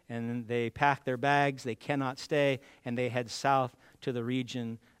it and they pack their bags. They cannot stay, and they head south to the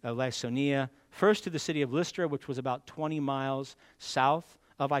region of Lycaonia, first to the city of Lystra, which was about 20 miles south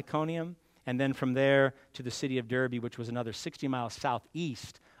of Iconium, and then from there to the city of Derbe, which was another 60 miles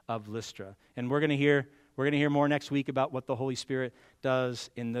southeast of Lystra. And we're going to hear more next week about what the Holy Spirit does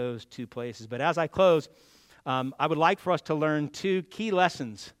in those two places. But as I close, I would like for us to learn two key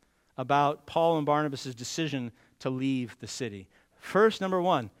lessons about Paul and Barnabas' decision to leave the city. First, number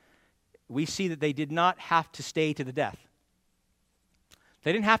one, we see that they did not have to stay to the death.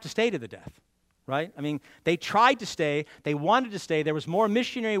 They didn't have to stay to the death, right? I mean, they tried to stay. They wanted to stay. There was more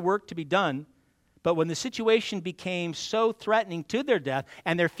missionary work to be done. But when the situation became so threatening to their death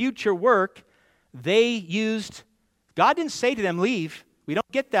and their future work, God didn't say to them, leave. We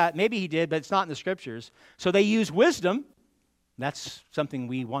don't get that. Maybe he did, but it's not in the scriptures. So they used wisdom. That's something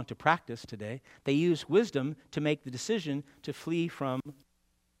we want to practice today. They used wisdom to make the decision to flee from.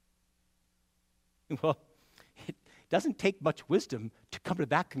 Well, it doesn't take much wisdom to come to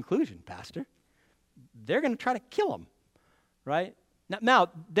that conclusion, Pastor. They're going to try to kill him, right? Now,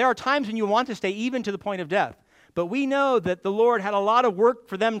 there are times when you want to stay even to the point of death. But we know that the Lord had a lot of work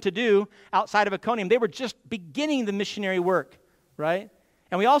for them to do outside of Iconium. They were just beginning the missionary work, right?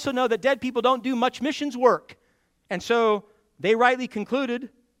 And we also know that dead people don't do much missions work. And so they rightly concluded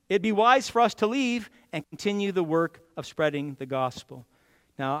it'd be wise for us to leave and continue the work of spreading the gospel.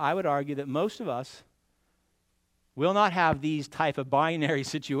 Now, I would argue that most of us will not have these type of binary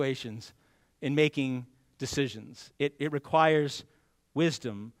situations in making decisions. It requires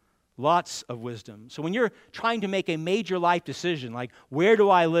wisdom, lots of wisdom. So when you're trying to make a major life decision, like where do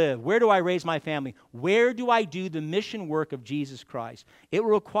I live? Where do I raise my family? Where do I do the mission work of Jesus Christ? It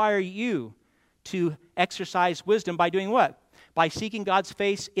will require you to exercise wisdom by doing what? By seeking God's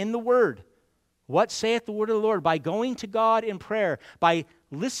face in the Word. What saith the word of the Lord? By going to God in prayer, by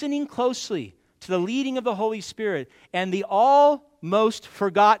listening closely to the leading of the Holy Spirit, and the almost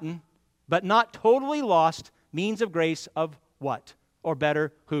forgotten, but not totally lost, means of grace of what? Or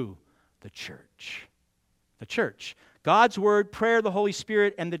better, who? The church. The church. God's Word, prayer, the Holy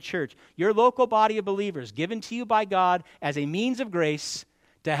Spirit, and the church. Your local body of believers given to you by God as a means of grace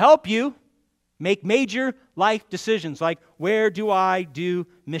to help you make major life decisions like where do I do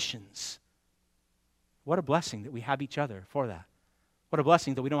missions? What a blessing that we have each other for that. What a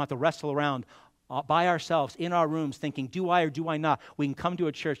blessing that we don't have to wrestle around by ourselves in our rooms thinking, do I or do I not? We can come to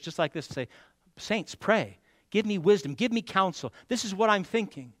a church just like this and say, saints, pray. Give me wisdom. Give me counsel. This is what I'm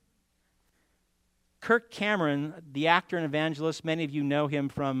thinking. Kirk Cameron, the actor and evangelist, many of you know him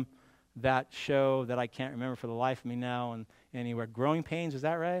from that show that I can't remember for the life of me now and anywhere. Growing Pains, is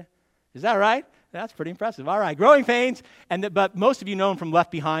that right? Is that right? That's pretty impressive. All right, Growing Pains, but most of you know him from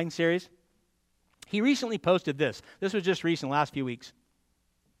Left Behind series. He recently posted this. This was just recent, last few weeks.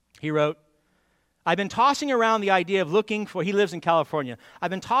 He wrote, I've been tossing around the idea of he lives in California. I've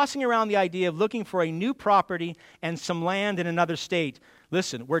been tossing around the idea of looking for a new property and some land in another state.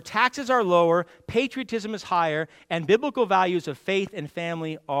 Listen, where taxes are lower, patriotism is higher, and biblical values of faith and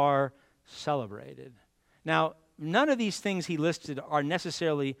family are celebrated. Now, none of these things he listed are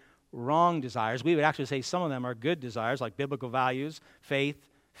necessarily wrong desires. We would actually say some of them are good desires, like biblical values, faith,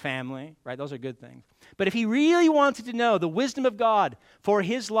 family, right? Those are good things. But if he really wanted to know the wisdom of God for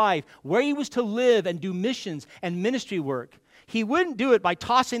his life, where he was to live and do missions and ministry work, he wouldn't do it by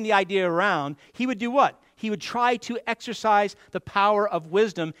tossing the idea around. He would do what? He would try to exercise the power of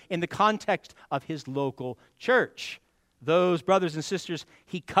wisdom in the context of his local church. Those brothers and sisters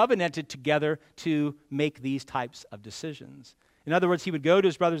he covenanted together to make these types of decisions. In other words, he would go to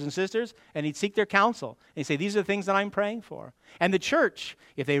his brothers and sisters and he'd seek their counsel. And he'd say, these are the things that I'm praying for. And the church,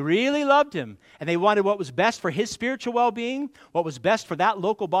 if they really loved him and they wanted what was best for his spiritual well-being, what was best for that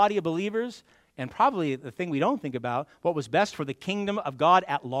local body of believers, and probably the thing we don't think about, what was best for the kingdom of God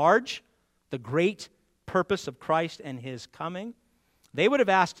at large, the great purpose of Christ and his coming, they would have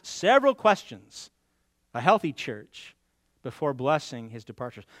asked several questions, a healthy church, before blessing his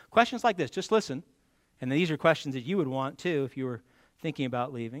departure. Questions like this, just listen. And these are questions that you would want too if you were thinking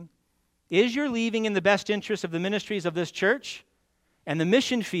about leaving. Is your leaving in the best interest of the ministries of this church and the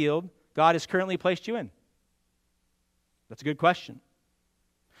mission field God has currently placed you in? That's a good question.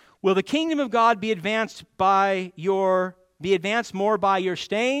 Will the kingdom of God be advanced more by your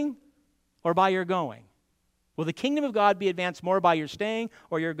staying or by your going? Will the kingdom of God be advanced more by your staying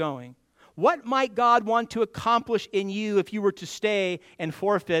or your going? What might God want to accomplish in you if you were to stay and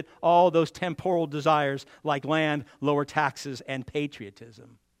forfeit all those temporal desires like land, lower taxes, and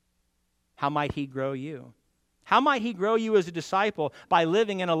patriotism? How might he grow you? How might he grow you as a disciple by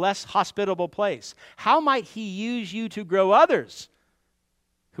living in a less hospitable place? How might he use you to grow others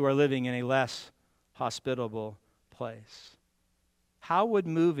who are living in a less hospitable place? How would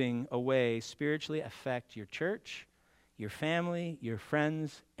moving away spiritually affect your church, your family, your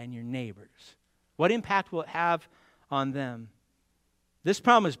friends, and your neighbors? What impact will it have on them? This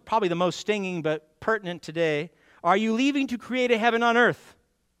problem is probably the most stinging but pertinent today. Are you leaving to create a heaven on earth?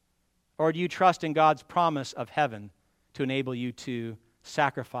 Or do you trust in God's promise of heaven to enable you to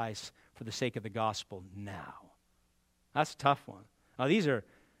sacrifice for the sake of the gospel now? That's a tough one. Now, these are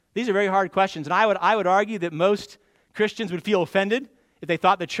very hard questions, and I would argue that most Christians would feel offended if they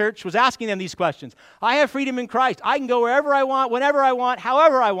thought the church was asking them these questions. I have freedom in Christ. I can go wherever I want, whenever I want,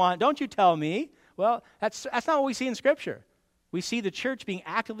 however I want. Don't you tell me. Well, that's not what we see in Scripture. We see the church being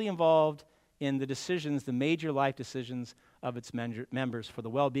actively involved in the decisions, the major life decisions of its members for the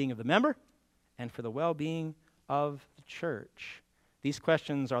well-being of the member and for the well-being of the church. These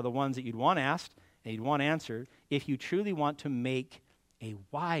questions are the ones that you'd want asked and you'd want answered if you truly want to make a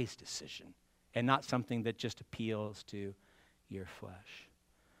wise decision and not something that just appeals to your flesh.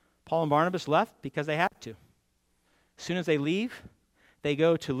 Paul and Barnabas left because they had to. As soon as they leave, they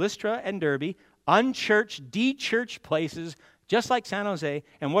go to Lystra and Derbe, unchurched, de-churched places, just like San Jose.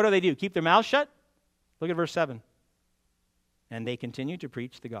 And what do? Keep their mouths shut? Look at verse 7. And they continued to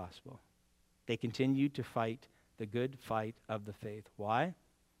preach the gospel. They continued to fight the good fight of the faith. Why?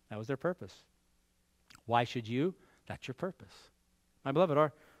 That was their purpose. Why should you? That's your purpose. My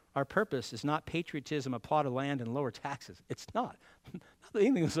beloved, our purpose is not patriotism, a plot of land, and lower taxes. It's not. Not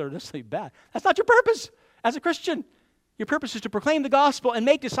anything that's necessarily bad. That's not your purpose as a Christian. Your purpose is to proclaim the gospel and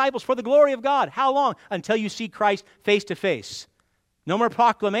make disciples for the glory of God. How long? Until you see Christ face to face. No more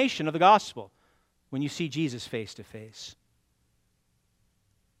proclamation of the gospel when you see Jesus face to face.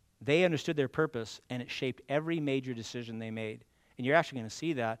 They understood their purpose, and it shaped every major decision they made. And you're actually going to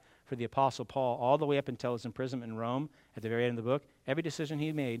see that for the Apostle Paul all the way up until his imprisonment in Rome at the very end of the book. Every decision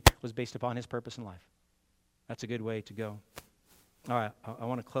he made was based upon his purpose in life. That's a good way to go. All right, I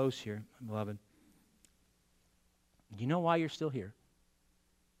want to close here, beloved. Do you know why you're still here?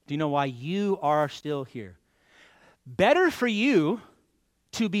 Do you know why you are still here? Better for you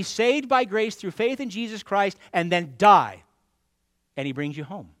to be saved by grace through faith in Jesus Christ and then die, and he brings you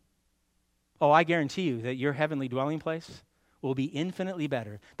home. Oh, I guarantee you that your heavenly dwelling place will be infinitely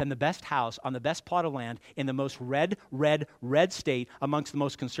better than the best house on the best plot of land in the most red state amongst the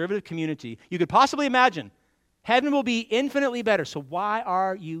most conservative community you could possibly imagine. Heaven will be infinitely better. So why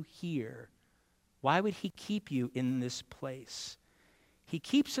are you here? Why would he keep you in this place? He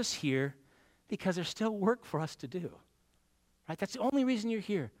keeps us here because there's still work for us to do. Right? That's the only reason you're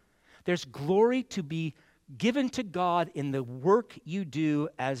here. There's glory to be given to God in the work you do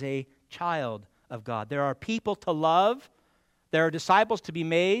as a child of God. There are people to love. There are disciples to be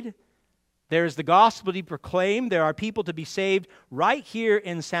made. There is the gospel to be proclaimed. There are people to be saved right here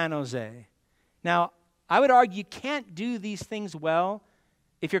in San Jose. Now, I would argue you can't do these things well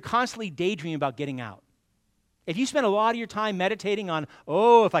if you're constantly daydreaming about getting out. If you spend a lot of your time meditating on,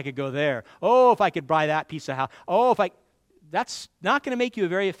 oh, if I could go there, oh, if I could buy that piece of house, that's not going to make you a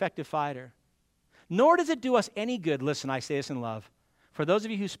very effective fighter. Nor does it do us any good, listen, I say this in love, for those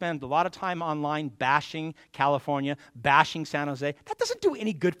of you who spend a lot of time online bashing California, bashing San Jose, that doesn't do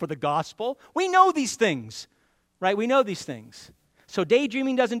any good for the gospel. We know these things, right? We know these things. So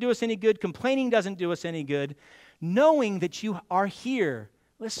daydreaming doesn't do us any good. Complaining doesn't do us any good. Knowing that you are here,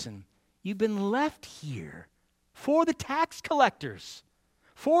 listen, you've been left here for the tax collectors,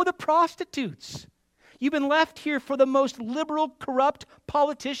 for the prostitutes. You've been left here for the most liberal, corrupt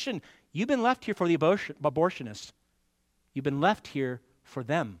politician. You've been left here for the abortionists. You've been left here for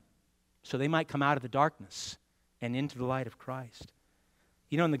them so they might come out of the darkness and into the light of Christ.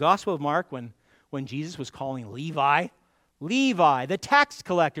 You know, in the Gospel of Mark, when Jesus was calling Levi, the tax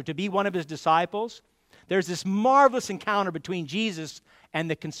collector, to be one of his disciples, there's this marvelous encounter between Jesus and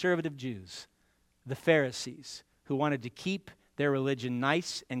the conservative Jews, the Pharisees, who wanted to keep their religion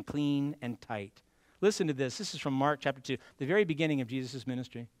nice and clean and tight. Listen to this. This is from Mark chapter 2, the very beginning of Jesus'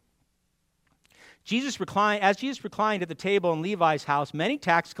 ministry. As Jesus reclined at the table in Levi's house, many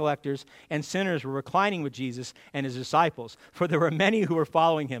tax collectors and sinners were reclining with Jesus and his disciples, for there were many who were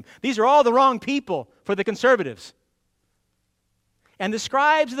following him. These are all the wrong people for the conservatives. And the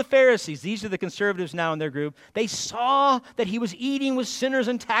scribes of the Pharisees, these are the conservatives now in their group, they saw that he was eating with sinners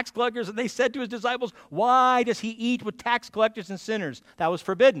and tax collectors, and they said to his disciples, "Why does he eat with tax collectors and sinners?" That was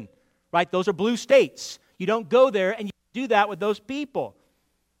forbidden, right? Those are blue states. You don't go there and you do that with those people.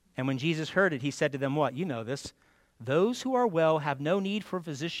 And when Jesus heard it, he said to them what? You know this. "Those who are well have no need for a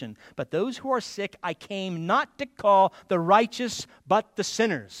physician, but those who are sick I came not to call the righteous, but the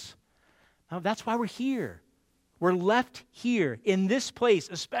sinners." Now, that's why we're here. We're left here in this place,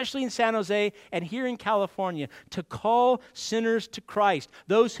 especially in San Jose and here in California, to call sinners to Christ,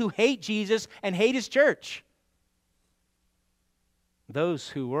 those who hate Jesus and hate his church. Those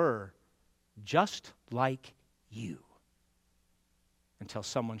who were just like you, until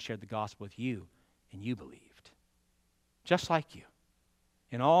someone shared the gospel with you and you believed. Just like you,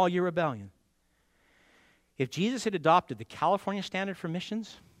 in all your rebellion. If Jesus had adopted the California standard for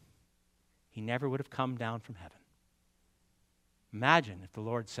missions, he never would have come down from heaven. Imagine if the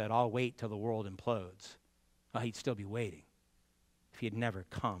Lord said, "I'll wait till the world implodes." Well, he'd still be waiting if he had never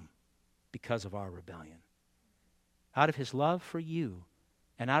come because of our rebellion. Out of his love for you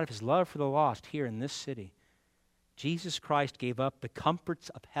and out of his love for the lost here in this city, Jesus Christ gave up the comforts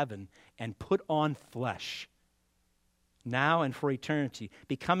of heaven and put on flesh, now and for eternity,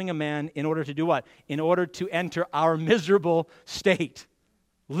 becoming a man in order to do what? In order to enter our miserable state,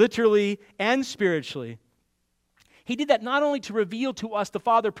 literally and spiritually. He did that not only to reveal to us the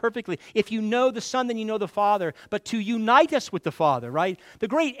Father perfectly. If you know the Son, then you know the Father, but to unite us with the Father, right? The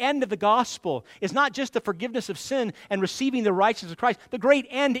great end of the gospel is not just the forgiveness of sin and receiving the righteousness of Christ. The great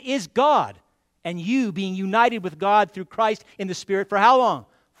end is God and you being united with God through Christ in the Spirit for how long?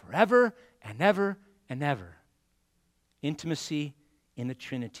 Forever and ever and ever. Intimacy in the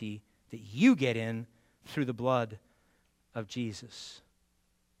Trinity that you get in through the blood of Jesus.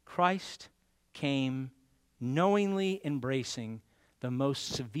 Christ came knowingly embracing the most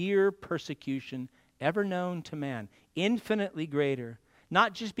severe persecution ever known to man, infinitely greater.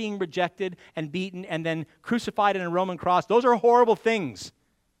 Not just being rejected and beaten and then crucified on a Roman cross. Those are horrible things.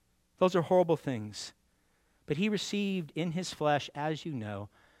 Those are horrible things. But he received in his flesh, as you know,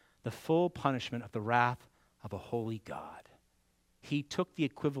 the full punishment of the wrath of a holy God. He took the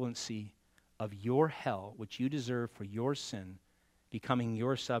equivalency of your hell, which you deserve for your sin, becoming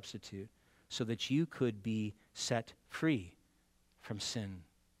your substitute, so that you could be set free from sin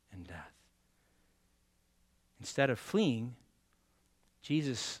and death. Instead of fleeing,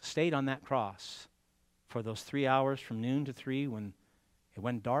 Jesus stayed on that cross for those 3 hours from noon to 3 when it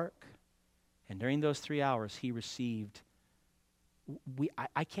went dark. And during those 3 hours, he received,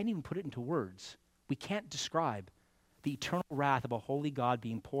 I can't even put it into words. We can't describe the eternal wrath of a holy God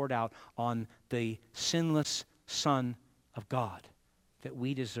being poured out on the sinless Son of God that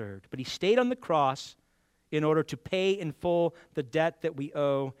we deserved. But he stayed on the cross in order to pay in full the debt that we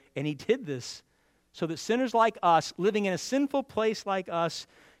owe. And he did this so that sinners like us, living in a sinful place like us,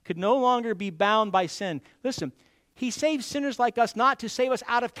 could no longer be bound by sin. Listen, he saved sinners like us not to save us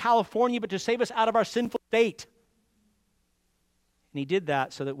out of California, but to save us out of our sinful state. And he did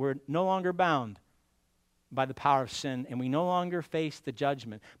that so that we're no longer bound by the power of sin, and we no longer face the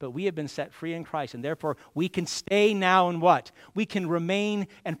judgment, but we have been set free in Christ, and therefore we can stay now in what? We can remain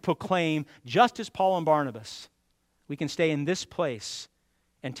and proclaim, just as Paul and Barnabas. We can stay in this place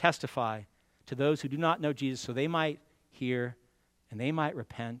and testify to those who do not know Jesus, so they might hear, and they might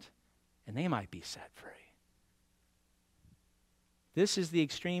repent, and they might be set free. This is the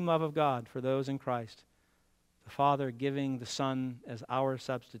extreme love of God for those in Christ. The Father giving the Son as our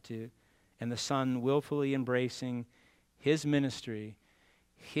substitute, and the Son willfully embracing His ministry,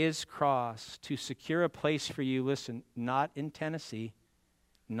 His cross, to secure a place for you, listen, not in Tennessee,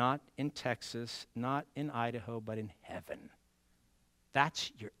 not in Texas, not in Idaho, but in heaven.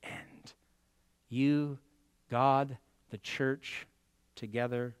 That's your end. You, God, the church,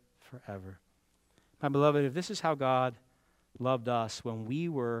 together forever. My beloved, if this is how God loved us when we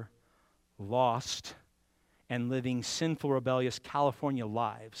were lost and living sinful, rebellious California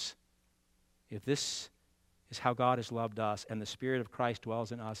lives, if this is how God has loved us and the Spirit of Christ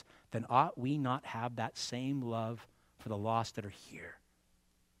dwells in us, then ought we not have that same love for the lost that are here?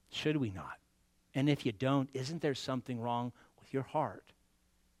 Should we not? And if you don't, isn't there something wrong with your heart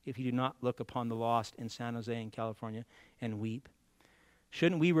if you do not look upon the lost in San Jose and California and weep?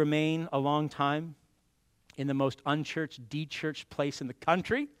 Shouldn't we remain a long time in the most unchurched, de-churched place in the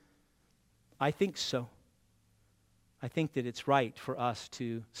country? I think so. I think that it's right for us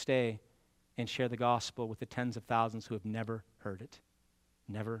to stay and share the gospel with the tens of thousands who have never heard it.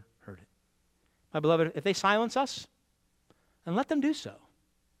 Never heard it. My beloved, if they silence us, then let them do so.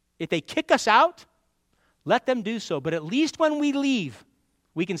 If they kick us out, let them do so. But at least when we leave,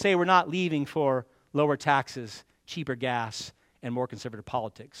 we can say we're not leaving for lower taxes, cheaper gas, and more conservative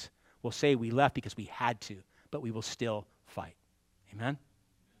politics. We'll say we left because we had to, but we will still fight. Amen?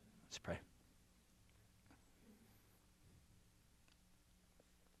 Let's pray.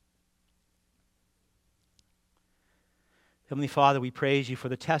 Heavenly Father, we praise you for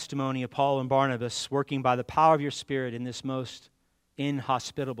the testimony of Paul and Barnabas working by the power of your Spirit in this most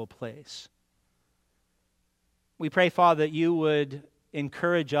inhospitable place. We pray, Father, that you would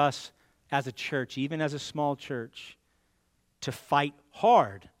encourage us as a church, even as a small church, to fight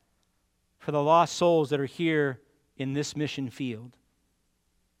hard for the lost souls that are here in this mission field.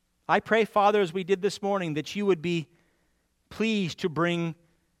 I pray, Father, as we did this morning, that you would be pleased to bring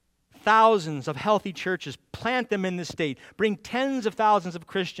thousands of healthy churches, plant them in this state, bring tens of thousands of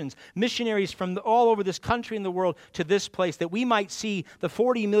Christians, missionaries from all over this country and the world to this place, that we might see the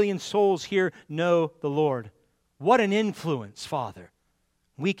 40 million souls here know the Lord. What an influence, Father,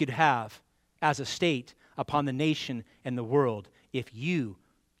 we could have as a state upon the nation and the world if you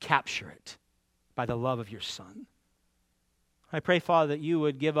capture it by the love of your Son. I pray, Father, that you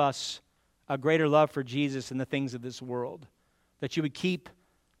would give us a greater love for Jesus and the things of this world, that you would keep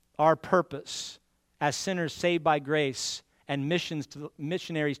our purpose as sinners saved by grace and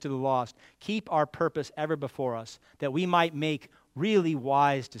missionaries to the lost. Keep our purpose ever before us, that we might make really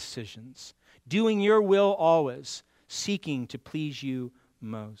wise decisions, doing your will always, seeking to please you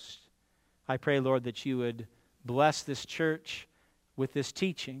most. I pray, Lord, that you would bless this church with this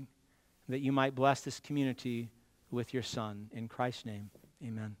teaching, that you might bless this community with your Son. In Christ's name,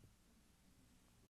 amen.